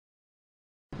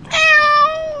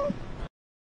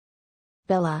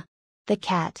Bella, the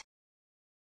cat.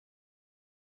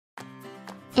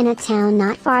 In a town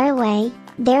not far away,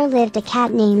 there lived a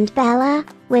cat named Bella,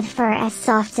 with fur as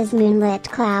soft as moonlit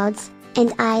clouds,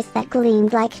 and eyes that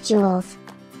gleamed like jewels.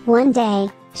 One day,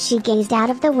 she gazed out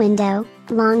of the window,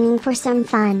 longing for some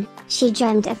fun. She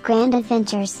dreamed of grand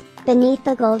adventures, beneath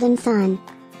the golden sun.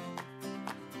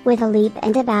 With a leap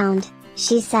and a bound,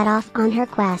 she set off on her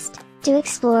quest, to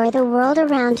explore the world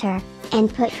around her,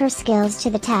 and put her skills to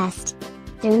the test.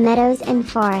 Through meadows and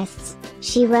forests,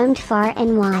 she roamed far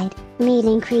and wide,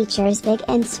 meeting creatures big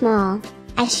and small,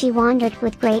 as she wandered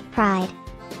with great pride.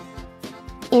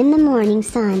 In the morning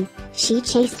sun, she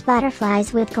chased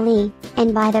butterflies with glee,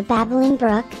 and by the babbling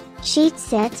brook, she'd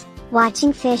sit,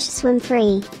 watching fish swim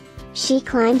free. She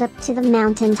climbed up to the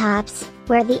mountaintops,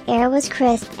 where the air was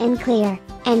crisp and clear,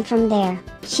 and from there,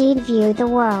 she'd view the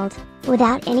world,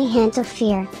 without any hint of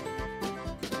fear.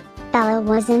 Bella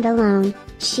wasn't alone,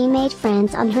 she made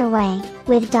friends on her way,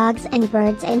 with dogs and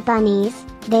birds and bunnies,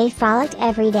 they frolicked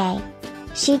every day.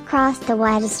 She'd crossed the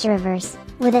widest rivers,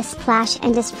 with a splash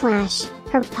and a splash,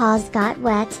 her paws got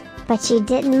wet, but she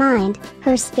didn't mind,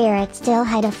 her spirit still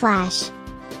had a flash.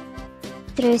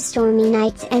 Through stormy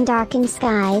nights and darkened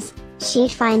skies,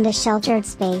 she'd find a sheltered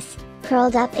space,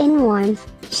 curled up in warmth,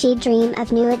 she'd dream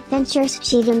of new adventures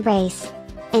she'd embrace.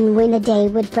 And when the day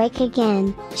would break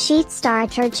again, she'd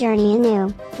start her journey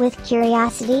anew, with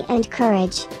curiosity and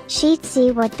courage, she'd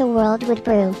see what the world would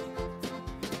brew.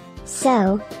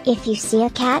 So, if you see a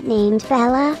cat named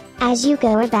Bella, as you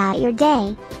go about your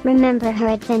day, remember her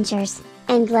adventures,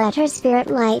 and let her spirit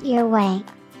light your way.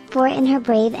 For in her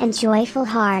brave and joyful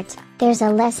heart, there's a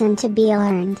lesson to be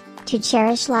learned, to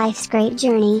cherish life's great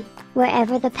journey,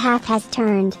 wherever the path has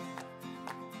turned.